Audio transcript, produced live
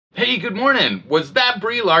Hey, good morning. Was that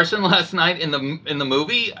Brie Larson last night in the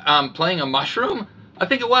movie playing a mushroom? I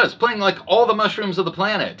think it was, playing like all the mushrooms of the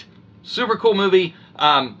planet. Super cool movie.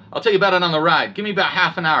 I'll tell you about it on the ride. Give me about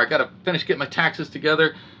half an hour. Gotta finish getting my taxes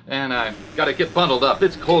together and gotta get bundled up.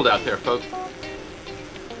 It's cold out there, folks.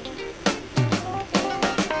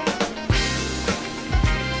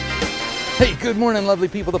 Hey, good morning, lovely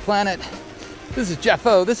people of the planet. This is Jeff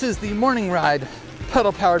O. This is the Morning Ride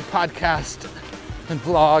pedal-powered podcast and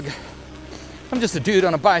vlog. I'm just a dude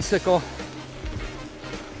on a bicycle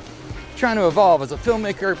trying to evolve as a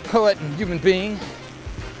filmmaker, poet, and human being.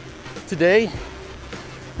 Today,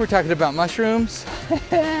 we're talking about mushrooms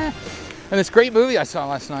and this great movie I saw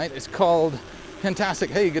last night. It's called Fantastic.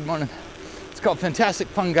 Hey, good morning. It's called Fantastic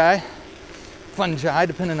Fungi,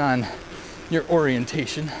 depending on your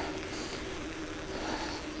orientation.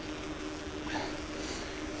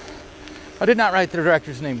 I did not write the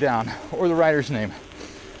director's name down or the writer's name.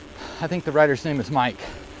 I think the writer's name is Mike.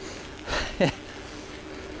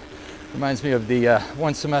 Reminds me of the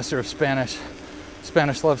one semester of Spanish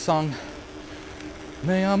love song.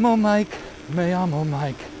 Me amo Mike, me amo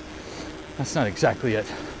Mike. That's not exactly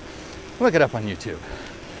it. Look it up on YouTube.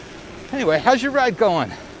 Anyway, how's your ride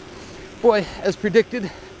going? Boy, as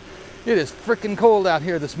predicted, it is freaking cold out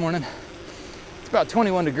here this morning. It's about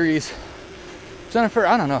 21 degrees. Jennifer,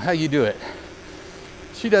 I don't know how you do it.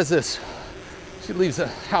 She does this. She leaves the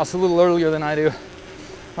house a little earlier than I do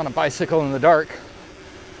on a bicycle in the dark.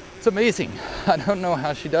 It's amazing. I don't know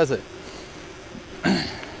how she does it.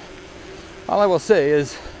 All I will say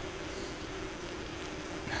is,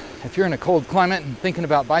 if you're in a cold climate and thinking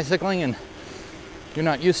about bicycling and you're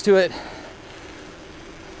not used to it,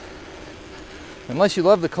 unless you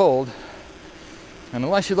love the cold, and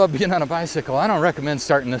unless you love being on a bicycle, I don't recommend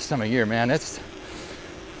starting this time of year, man.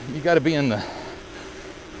 You got to be in the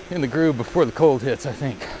groove before the cold hits, I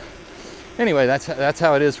think. Anyway, that's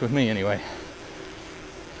how it is with me anyway.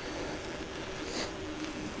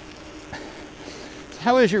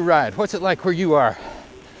 How is your ride? What's it like where you are?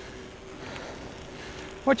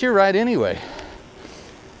 What's your ride anyway?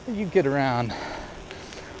 You get around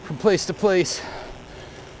from place to place.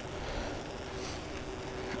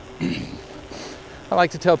 I like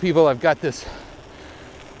to tell people I've got this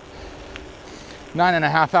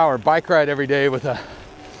 9.5 hour bike ride every day with a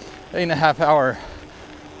 8.5 hour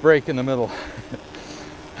break in the middle.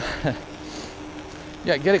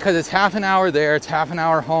 Yeah, get it? Because it's half an hour there, it's half an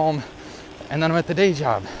hour home, and then I'm at the day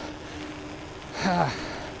job. I'm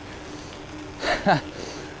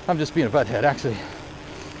just being a butthead, actually.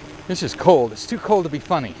 It's just cold. It's too cold to be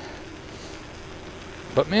funny.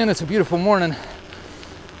 But man, it's a beautiful morning.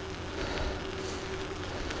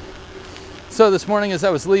 So this morning as I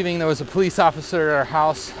was leaving, there was a police officer at our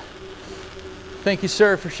house. Thank you,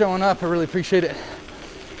 sir, for showing up. I really appreciate it.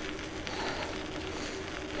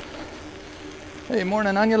 Hey,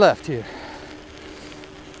 morning on your left here.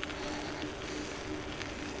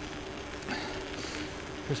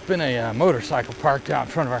 There's been a motorcycle parked out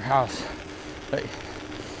in front of our house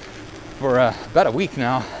for about a week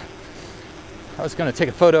now. I was going to take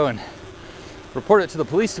a photo and report it to the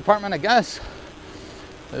police department, I guess,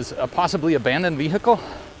 as a possibly abandoned vehicle,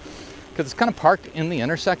 because it's kind of parked in the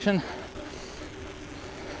intersection.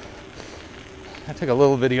 I took a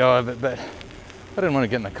little video of it, but I didn't want to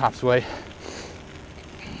get in the cops' way.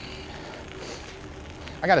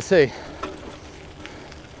 I gotta say,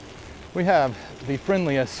 we have the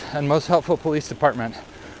friendliest and most helpful police department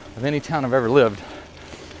of any town I've ever lived.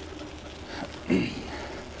 And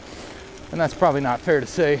that's probably not fair to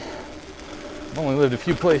say. I've only lived a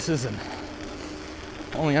few places and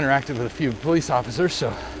only interacted with a few police officers,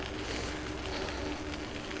 so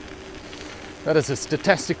that is a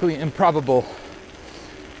statistically improbable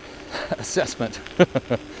assessment.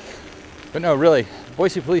 But no, really,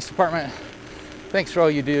 Boise Police Department, thanks for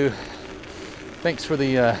all you do. Thanks for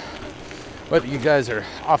the what you guys are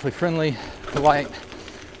awfully friendly, polite,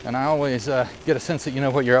 and I always get a sense that you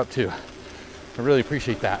know what you're up to. I really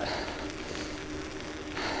appreciate that.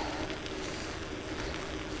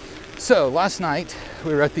 So last night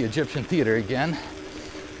we were at the Egyptian Theater again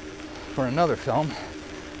for another film.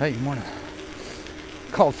 Hey, good morning.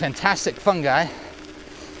 Called Fantastic Fungi.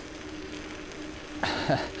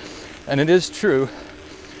 And it is true,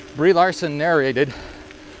 Brie Larson narrated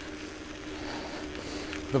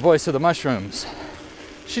the voice of the mushrooms.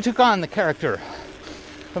 She took on the character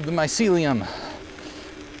of the mycelium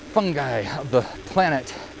fungi of the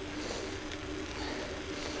planet.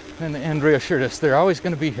 And the end reassured us they're always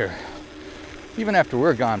going to be here, even after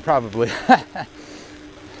we're gone, probably. But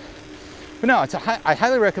no, I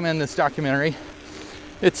highly recommend this documentary.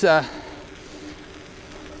 It's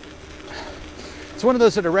It's one of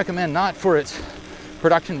those that I recommend not for its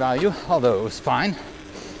production value, although it was fine.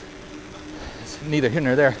 It's neither here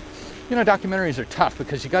nor there. You know, documentaries are tough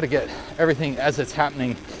because you got to get everything as it's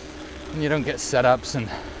happening, and you don't get setups, and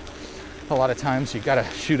a lot of times you got to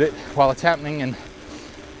shoot it while it's happening in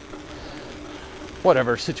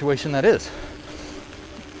whatever situation that is.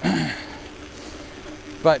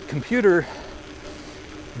 But computer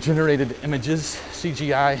generated images,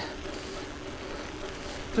 CGI,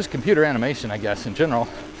 just computer animation, I guess, in general,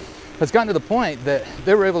 has gotten to the point that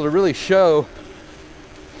they were able to really show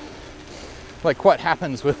like what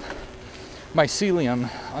happens with mycelium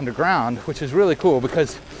underground, which is really cool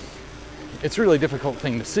because it's a really difficult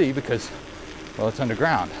thing to see because, well, it's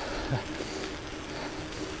underground.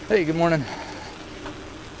 Hey, good morning.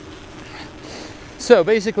 So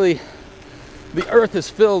basically, the earth is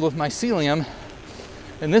filled with mycelium,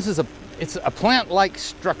 and this is it's a plant-like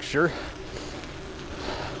structure,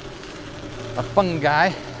 a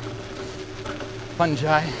fungi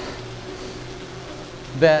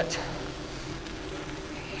that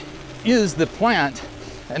is the plant.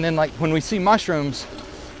 And then, like, when we see mushrooms,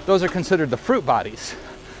 those are considered the fruit bodies.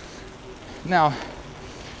 Now,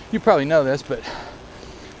 you probably know this, but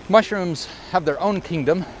mushrooms have their own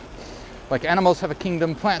kingdom. Like animals have a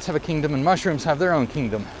kingdom, plants have a kingdom, and mushrooms have their own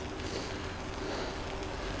kingdom.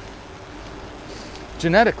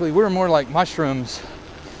 Genetically, we're more like mushrooms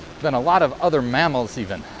than a lot of other mammals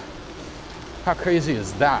even. How crazy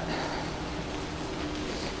is that?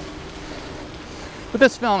 But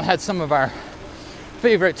this film had some of our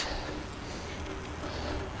favorite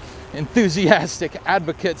enthusiastic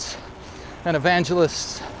advocates and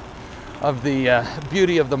evangelists of the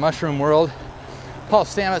beauty of the mushroom world. Paul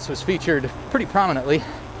Stamets was featured pretty prominently.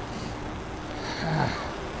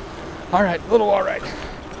 All right, all right.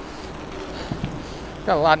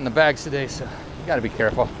 Got a lot in the bags today, so you gotta be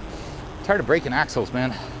careful. Tired of breaking axles,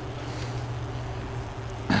 man.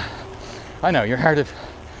 I know, you're tired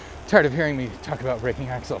of hearing me talk about breaking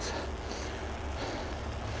axles.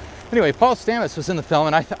 Anyway, Paul Stamets was in the film,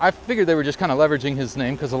 and I figured they were just kind of leveraging his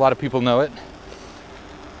name because a lot of people know it.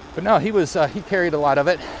 But no, he carried a lot of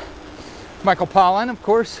it. Michael Pollan, of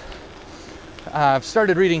course. I've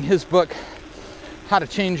started reading his book, How to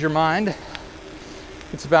Change Your Mind.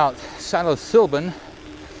 It's about psilocybin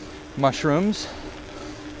mushrooms.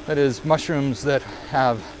 That is, mushrooms that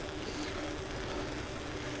have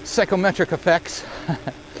psychometric effects.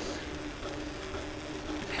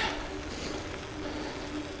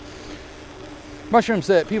 Mushrooms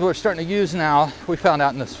that people are starting to use now, we found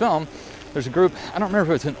out in this film. There's a group, I don't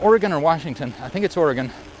remember if it's in Oregon or Washington, I think it's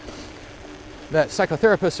Oregon, that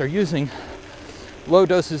psychotherapists are using low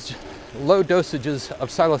dosages of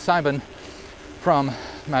psilocybin from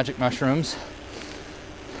magic mushrooms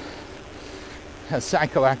as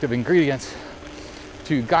psychoactive ingredients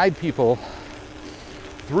to guide people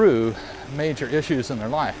through major issues in their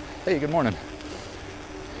life. Hey, good morning.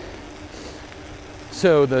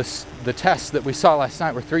 So the tests that we saw last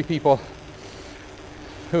night were 3 people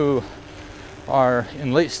who are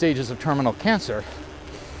in late stages of terminal cancer,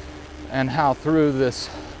 and how through this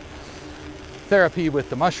therapy with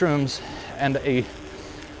the mushrooms and a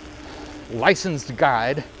licensed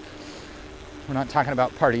guide, we're not talking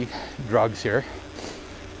about party drugs here,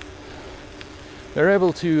 they're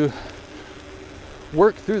able to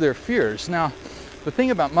work through their fears. Now, the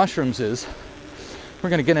thing about mushrooms is, we're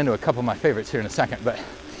going to get into a couple of my favorites here in a second, but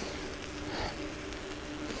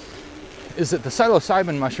is that the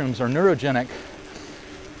psilocybin mushrooms are neurogenic,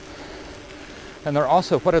 and they're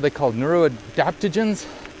also, what are they called, neuroadaptogens?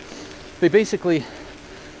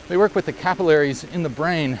 They work with the capillaries in the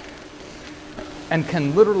brain and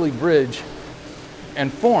can literally bridge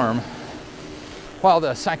and form, while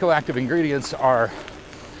the psychoactive ingredients are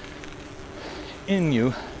in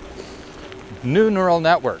you, new neural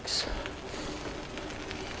networks.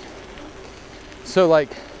 So,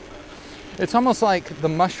 like, it's almost like the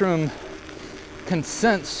mushroom can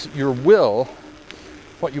sense your will,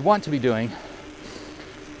 what you want to be doing,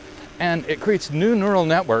 and it creates new neural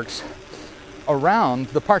networks around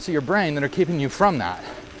the parts of your brain that are keeping you from that.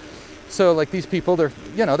 So, like, these people, they're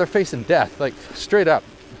facing death, like, straight up,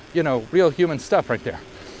 real human stuff right there.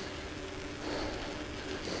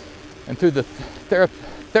 And through the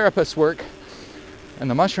therapist's work and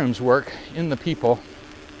the mushrooms work in the people,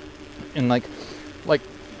 in like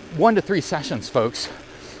 1 to 3 sessions, folks,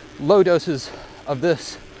 low doses of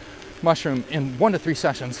this mushroom in 1 to 3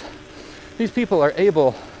 sessions, these people are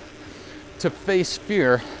able to face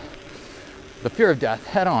fear, the fear of death,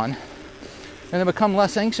 head on, and they become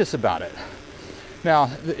less anxious about it.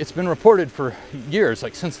 Now, it's been reported for years,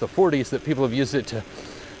 like since the 40s, that people have used it to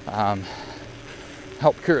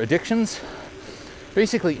help cure addictions.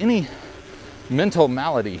 Basically any mental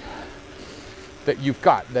malady that you've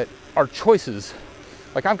got that are choices.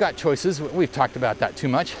 Like I've got choices, we've talked about that too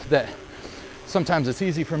much, that sometimes it's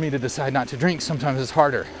easy for me to decide not to drink, sometimes it's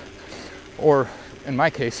harder. Or in my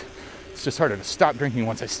case, it's just harder to stop drinking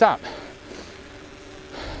once I stop.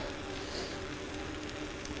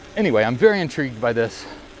 Anyway, I'm very intrigued by this.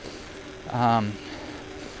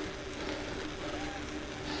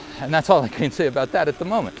 And that's all I can say about that at the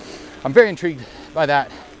moment. I'm very intrigued by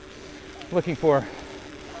that. Looking for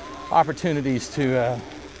opportunities to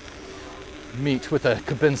meet with a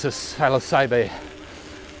Cubensis psilocybe,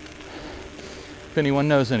 if anyone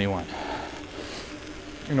knows anyone.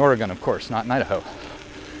 In Oregon, of course, not in Idaho.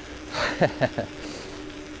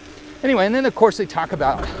 Anyway, and then of course they talk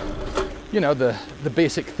about, you know, the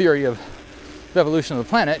basic theory of the evolution of the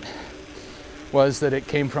planet was that it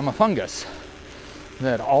came from a fungus.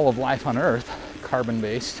 That all of life on Earth,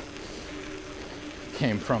 carbon-based,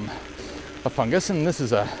 came from a fungus. And this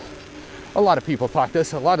is a lot of people thought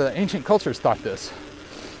this. A lot of the ancient cultures thought this.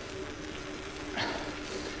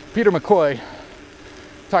 Peter McCoy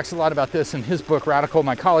talks a lot about this in his book, Radical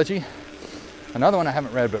Mycology. Another one I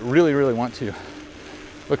haven't read, but really, really want to.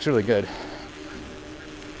 Looks really good.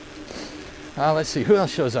 Let's see, who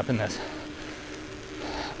else shows up in this?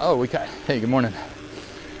 Oh, we got, hey, good morning.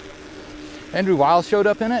 Andrew Weil showed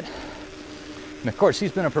up in it. And of course,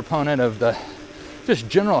 he's been a proponent of the just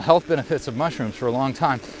general health benefits of mushrooms for a long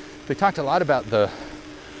time. They talked a lot about the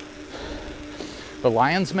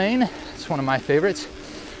lion's mane. It's one of my favorites.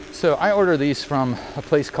 So I order these from a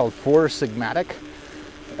place called For Sigmatic,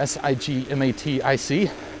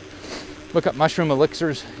 Sigmatic. Look up mushroom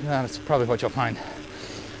elixirs. That's probably what you'll find.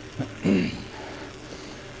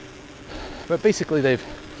 But basically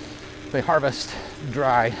they harvest,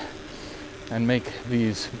 dry, and make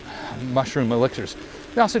these mushroom elixirs.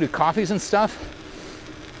 They also do coffees and stuff.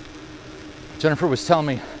 Jennifer was telling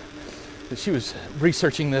me that she was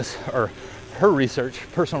researching this, or her research,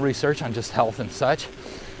 personal research on just health and such,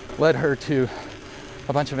 led her to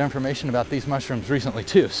a bunch of information about these mushrooms recently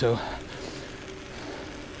too. So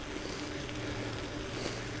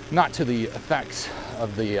not to the effects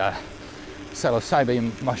of the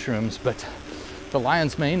psilocybe mushrooms, but the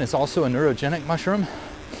lion's mane is also a neurogenic mushroom.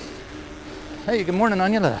 Hey, good morning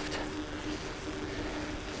on your left.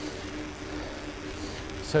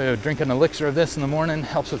 So drink an elixir of this in the morning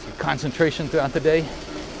helps with concentration throughout the day.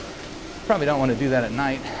 Probably don't want to do that at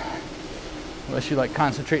night unless you like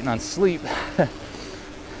concentrating on sleep.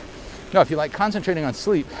 No, if you like concentrating on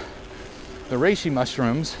sleep, the reishi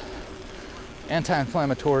mushrooms,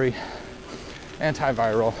 anti-inflammatory,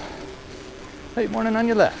 antiviral. Hey, morning on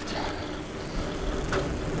your left.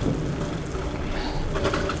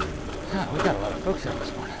 Oh, we got a lot of folks out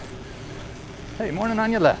this morning. Hey, morning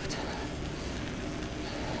on your left.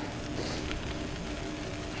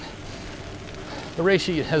 The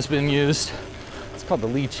reishi has been used, it's called the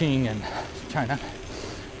Li Qing in China,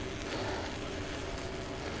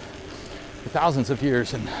 for thousands of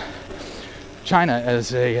years in China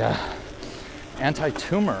as a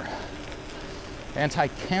anti-tumor,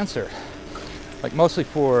 anti-cancer, like mostly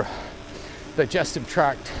for digestive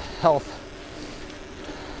tract health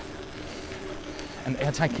and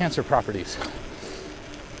anti-cancer properties.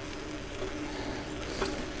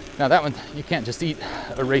 Now that one, you can't just eat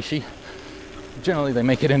a reishi. Generally they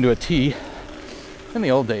make it into a tea. In the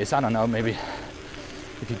old days, I don't know, maybe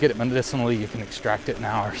if you get it medicinally, you can extract it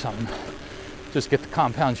now or something. Just get the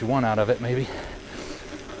compounds you want out of it, maybe.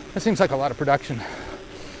 That seems like a lot of production.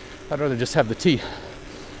 I'd rather just have the tea.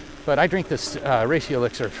 But I drink this reishi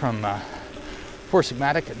elixir from For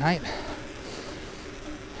Sigmatic at night.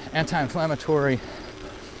 Anti-inflammatory.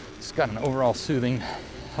 It's got an overall soothing,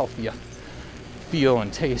 healthy feel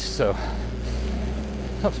and taste, so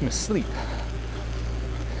helps me sleep.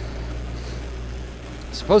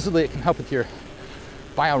 Supposedly it can help with your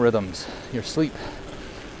biorhythms, your sleep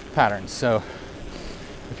patterns. So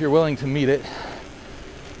if you're willing to meet it,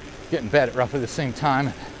 get in bed at roughly the same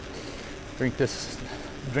time, drink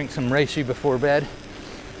some reishi before bed,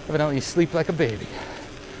 evidently you sleep like a baby.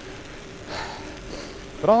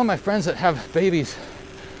 But all of my friends that have babies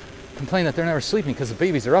complain that they're never sleeping because the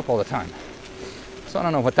babies are up all the time. So I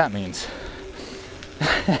don't know what that means.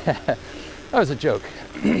 That was a joke.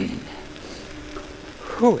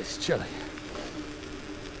 Ooh, it's chilly.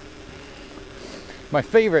 My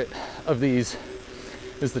favorite of these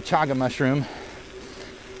is the chaga mushroom.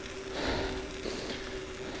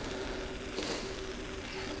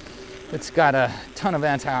 It's got a ton of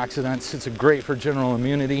antioxidants. It's great for general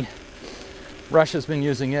immunity. Russia's been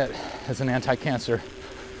using it as an anti-cancer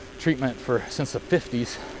treatment since the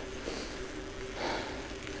 50s.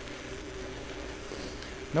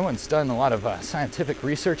 No one's done a lot of scientific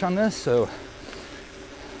research on this, so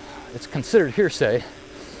it's considered hearsay.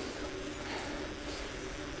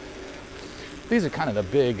 These are kind of the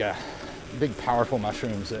big powerful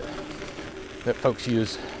mushrooms that folks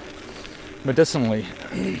use medicinally.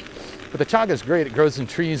 But the chaga is great. It grows in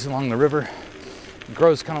trees along the river. It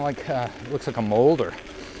grows kind of like, it looks like a mold, or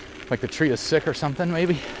like the tree is sick or something,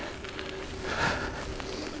 maybe.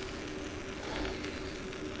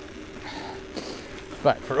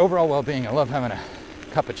 But for overall well-being, I love having a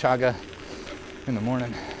cup of chaga in the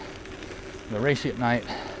morning, the reishi at night.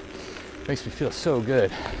 Makes me feel so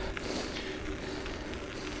good.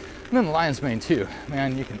 And then the lion's mane too.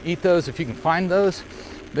 Man, you can eat those if you can find those.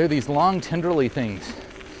 They're these long, tenderly things.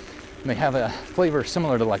 And they have a flavor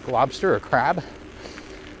similar to like lobster or crab.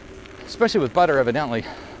 Especially with butter, evidently.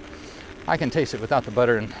 I can taste it without the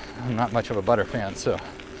butter, and I'm not much of a butter fan, so.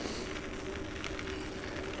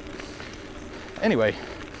 Anyway,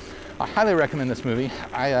 I highly recommend this movie.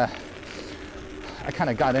 I kind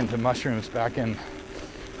of got into mushrooms back in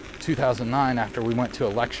 2009 after we went to a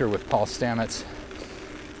lecture with Paul Stamets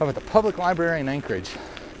up at the public library in Anchorage.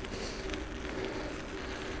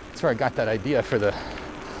 That's where I got that idea for the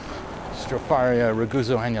Stropharia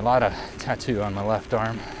rugoso annulata tattoo on my left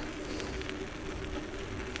arm.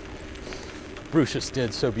 Bruce just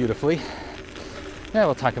did so beautifully. Yeah,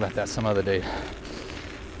 we'll talk about that some other day.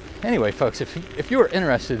 Anyway, folks, if you are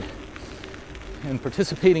interested in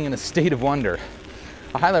participating in a state of wonder,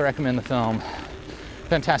 I highly recommend the film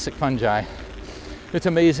Fantastic Fungi. It's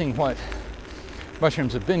amazing what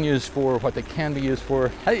mushrooms have been used for, what they can be used for.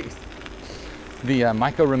 Hey, the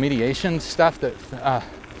mycoremediation stuff that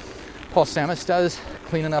Paul Stamets does,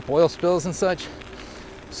 cleaning up oil spills and such,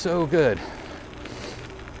 so good.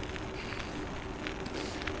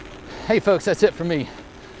 Hey folks, that's it for me.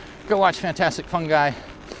 Go watch Fantastic Fungi.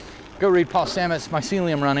 Go read Paul Stamets'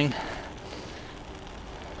 Mycelium Running.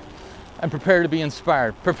 And prepare to be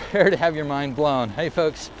inspired. Prepare to have your mind blown. Hey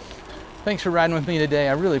folks, thanks for riding with me today.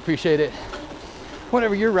 I really appreciate it.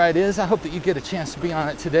 Whatever your ride is, I hope that you get a chance to be on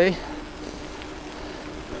it today.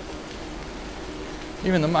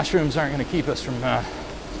 Even the mushrooms aren't going to keep us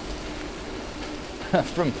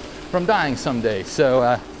from dying someday.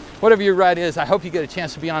 So whatever your ride is, I hope you get a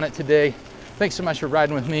chance to be on it today. Thanks so much for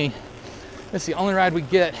riding with me. This is the only ride we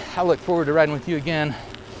get. I look forward to riding with you again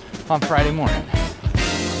on Friday morning.